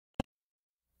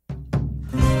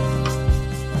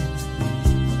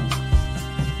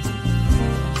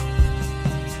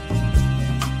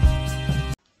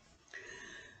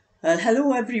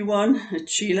Hello everyone,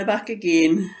 it's Sheila back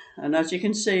again, and as you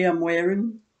can see I'm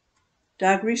wearing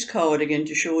Daggery's cardigan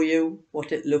to show you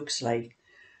what it looks like.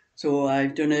 So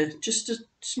I've done just a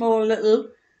small little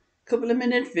couple of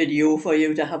minute video for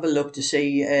you to have a look to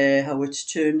see how it's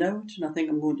turned out, and I think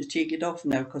I'm going to take it off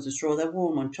now because it's rather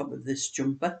warm on top of this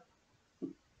jumper.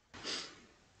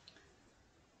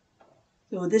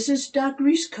 So this is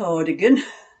Daggery's cardigan.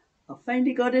 I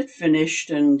finally got it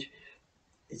finished, and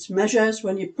it measures,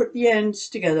 when you put the ends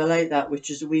together like that, which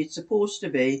is the way it's supposed to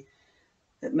be,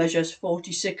 it measures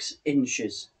 46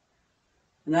 inches.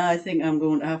 And I think I'm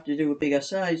going to have to do a bigger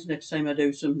size next time I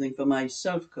do something for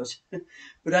myself,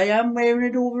 but I am wearing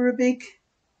it over a big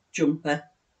jumper.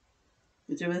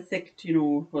 It's a thick,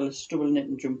 well, a double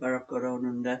knitting jumper I've got on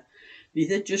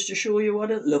underneath it, just to show you what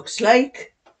it looks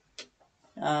like.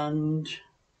 And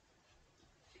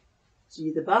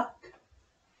see the back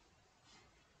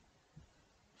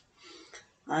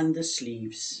and the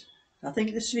sleeves. I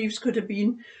think the sleeves could have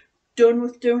been done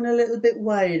with doing a little bit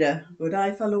wider, but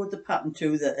I followed the pattern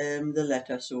to the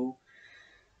letter, so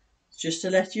just to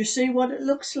let you see what it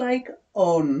looks like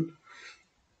on.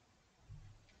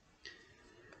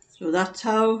 So that's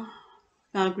how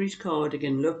Daggery's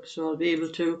cardigan looks. So I'll be able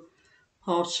to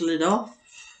parcel it off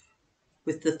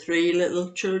with the three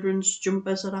little children's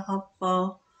jumpers that I have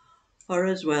for her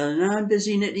as well. And I'm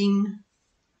busy knitting.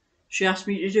 She asked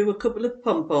me to do a couple of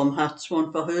pom-pom hats,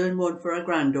 one for her and one for her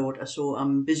granddaughter, so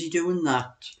I'm busy doing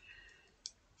that.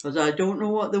 Because I don't know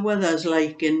what the weather's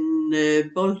like in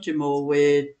Baltimore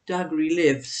where Daggery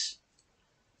lives.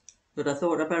 But I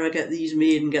thought I'd better get these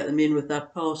made and get them in with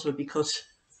that parcel, because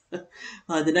the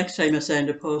next time I send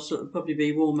a parcel it'll probably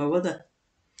be warmer weather.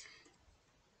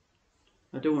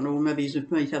 I don't know, maybe it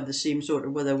might have the same sort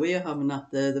of weather we're having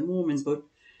at the moment, but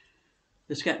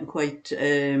it's getting quite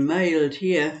mild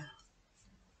here.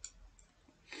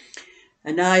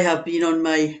 And I have been on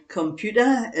my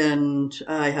computer and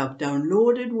I have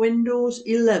downloaded Windows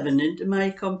 11 into my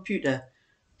computer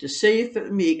to see if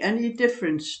it'll make any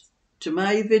difference to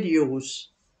my videos.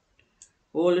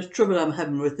 All the trouble I'm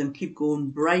having with them keep going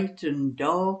bright and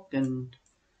dark, and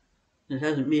it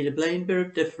hasn't made a blind bit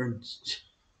of difference.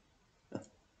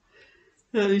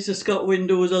 At least it's got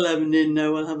Windows 11 in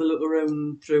now. I'll have a look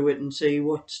around through it and see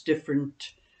what's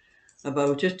different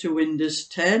about it to Windows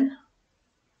 10.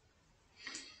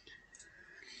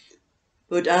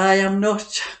 But I am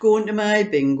not going to my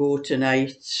bingo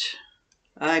tonight.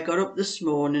 I got up this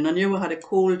morning. I knew I had a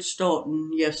cold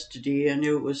starting yesterday. I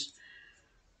knew it was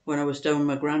when I was down with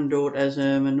my granddaughter's.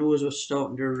 My nose was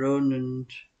starting to run, and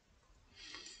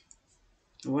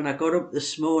when I got up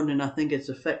this morning, I think it's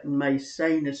affecting my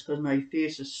sinus because my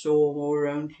face is sore all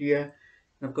around here.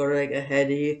 I've got like a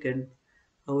headache, and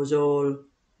I was all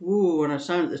woo when I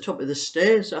sat at the top of the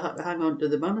stairs. I had to hang on to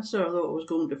the banister. I thought I was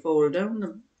going to fall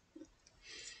down.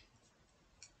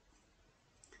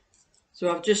 So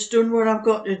I've just done what I've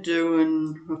got to do,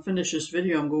 and I'll finish this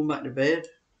video. I'm going back to bed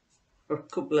for a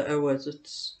couple of hours.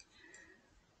 It's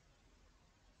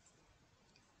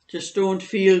just don't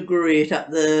feel great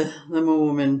at the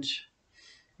moment.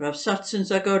 But I've sat since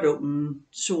I got up and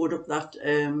sewed up that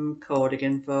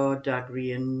cardigan for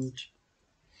Daggery, and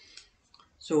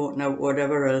sorting out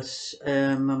whatever else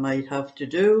I might have to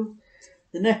do.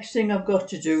 The next thing I've got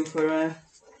to do for her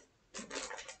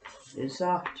is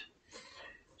that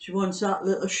she wants that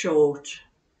little short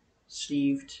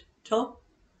sleeved top,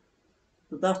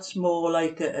 but that's more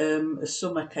like a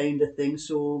summer kind of thing,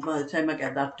 so by the time I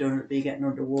get that done it'll be getting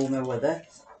under warmer weather,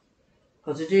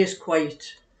 because it is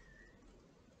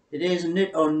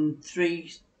knit on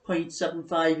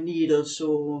 3.75 needles,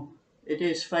 so it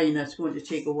is fine. That's going to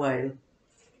take a while,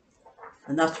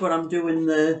 and that's what I'm doing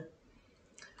the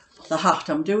hat.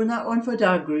 I'm doing that one for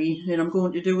Daggery, and I'm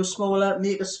going to do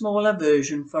make a smaller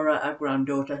version for our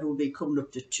granddaughter, who will be coming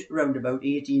up to around about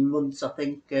 18 months, I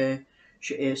think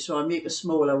she is. So I'll make a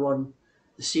smaller one,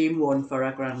 the same one for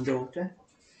our granddaughter.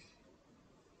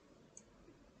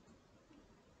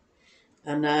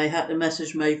 And I had to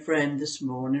message my friend this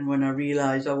morning when I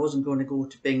realised I wasn't going to go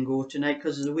to bingo tonight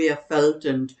because of the way I felt,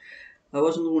 and I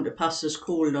wasn't going to pass this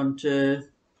cold on to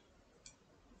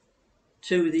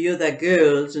the other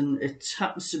girls, and it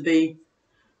happens to be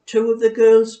two of the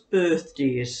girls'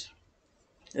 birthdays.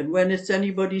 And when it's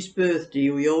anybody's birthday,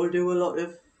 we all do a lot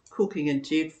of cooking and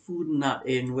take food and that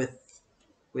in with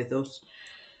us.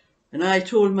 And I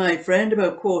told my friend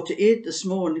about 7:45 this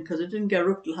morning, because I didn't get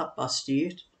up till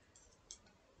 8:30.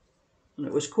 And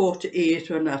it was 7:45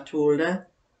 when I told her.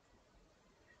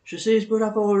 She says, but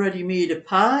I've already made a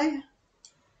pie.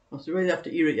 I said, well, you have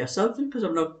to eat it yourself because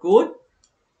I'm not good.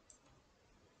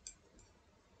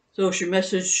 So she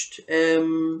messaged,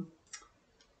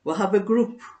 we'll have a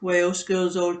group where us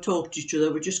girls all talk to each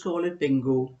other, we just call it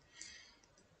bingo.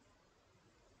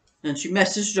 And she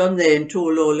messaged on there and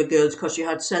told all the girls, because she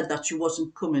had said that she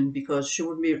wasn't coming because she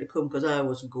wouldn't be able to come because I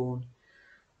wasn't going.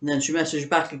 And then she messaged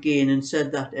back again and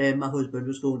said that my husband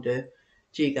was going to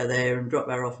take her there and drop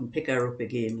her off and pick her up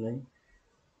again, like.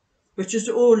 Which is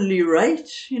only right,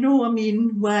 you know. I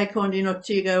mean, why can't he not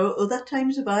take her other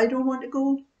times if I don't want to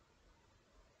go?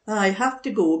 I have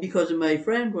to go because my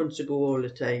friend wants to go all the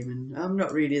time, and I'm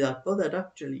not really that bothered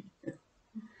actually.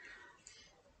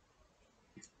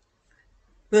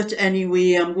 But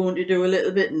anyway, I'm going to do a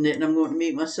little bit in it, and I'm going to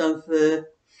make myself a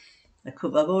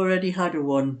cup. I've already had a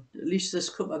one. At least this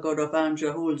cup I got off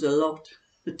Andrea holds a lot.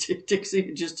 It takes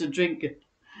ages to drink it.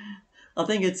 I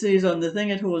think it says on the thing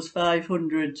it holds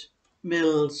 500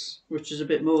 mils, which is a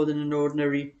bit more than an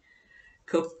ordinary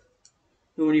cup.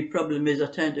 The only problem is I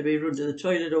tend to be run to the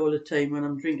toilet all the time when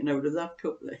I'm drinking out of that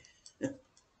cup. Like.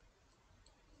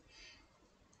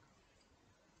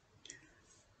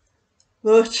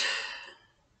 But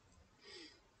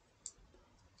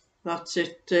that's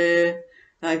it.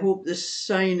 I hope this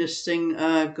sinus thing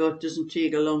I've got doesn't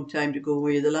take a long time to go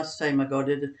away. The last time I got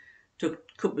it, it took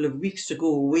a couple of weeks to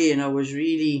go away, and I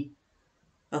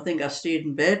think I stayed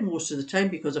in bed most of the time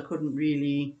because I couldn't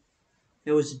really,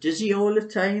 I was dizzy all the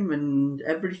time and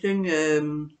everything.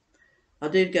 I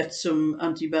did get some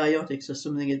antibiotics or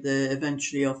something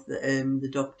eventually off the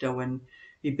doctor when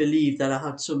he believed that I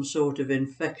had some sort of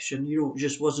infection. You know, it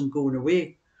just wasn't going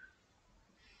away.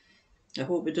 I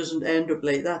hope it doesn't end up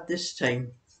like that this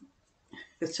time.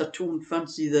 Because I don't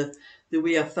fancy the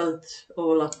way I felt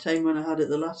all that time when I had it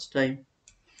the last time.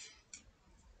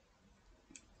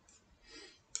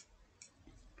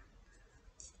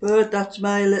 But that's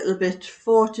my little bit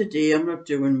for today. I'm not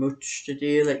doing much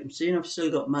today. Like I'm saying, I've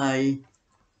still got my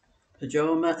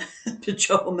pajamas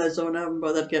on. I haven't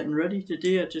bothered getting ready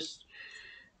today. I just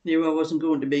knew I wasn't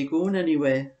going to be going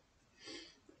anywhere.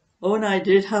 Oh, and I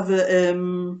did have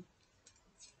a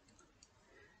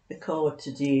card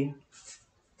today.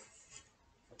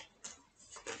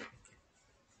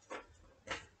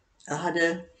 I had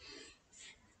an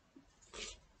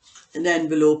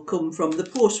envelope come from the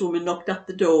postwoman knocked at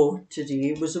the door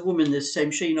today. It was a woman this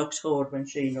time. She knocks hard when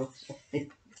she knocks.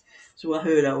 So I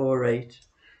heard her all right.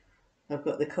 I've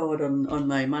got the card on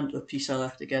my mantelpiece. I'll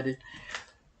have to get it.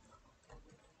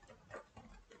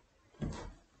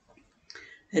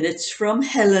 And it's from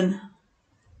Helen,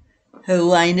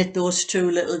 who I knit those two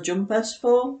little jumpers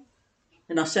for.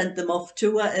 And I sent them off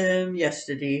to her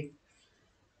yesterday.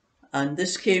 And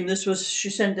she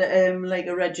sent like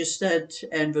a registered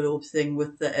envelope thing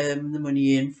with the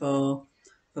money in for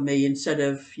me instead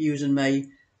of using my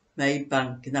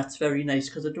bank, and that's very nice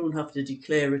because I don't have to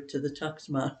declare it to the tax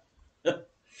man.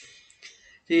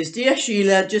 Says, dear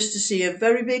Sheila, just to say a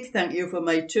very big thank you for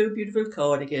my two beautiful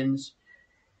cardigans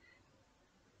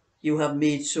you have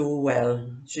made so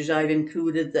well. Says, I've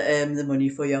included the money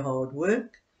for your hard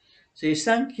work. Says,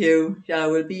 thank you. I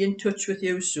will be in touch with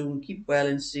you soon. Keep well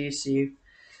and stay safe.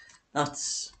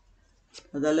 That's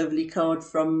the lovely card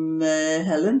from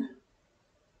Helen.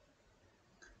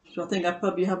 So I think I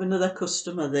probably have another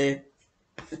customer there.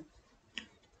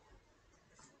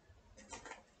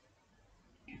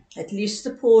 At least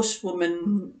the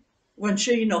postwoman, when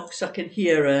she knocks, I can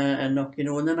hear her knock, you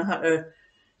know, and then I had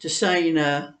to sign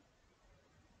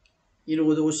you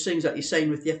know, those things that you sign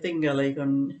with your finger, like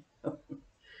on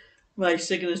my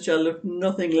signature looked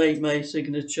nothing like my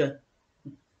signature.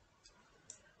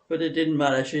 But it didn't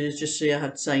matter. She just say I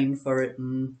had signed for it,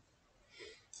 and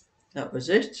that was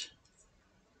it.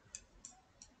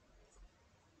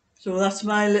 So that's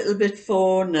my little bit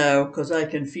for now, because I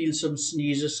can feel some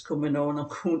sneezes coming on. I'm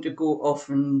going to go off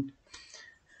and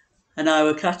I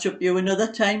will catch up with you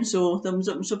another time. So thumbs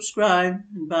up and subscribe,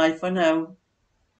 and bye for now.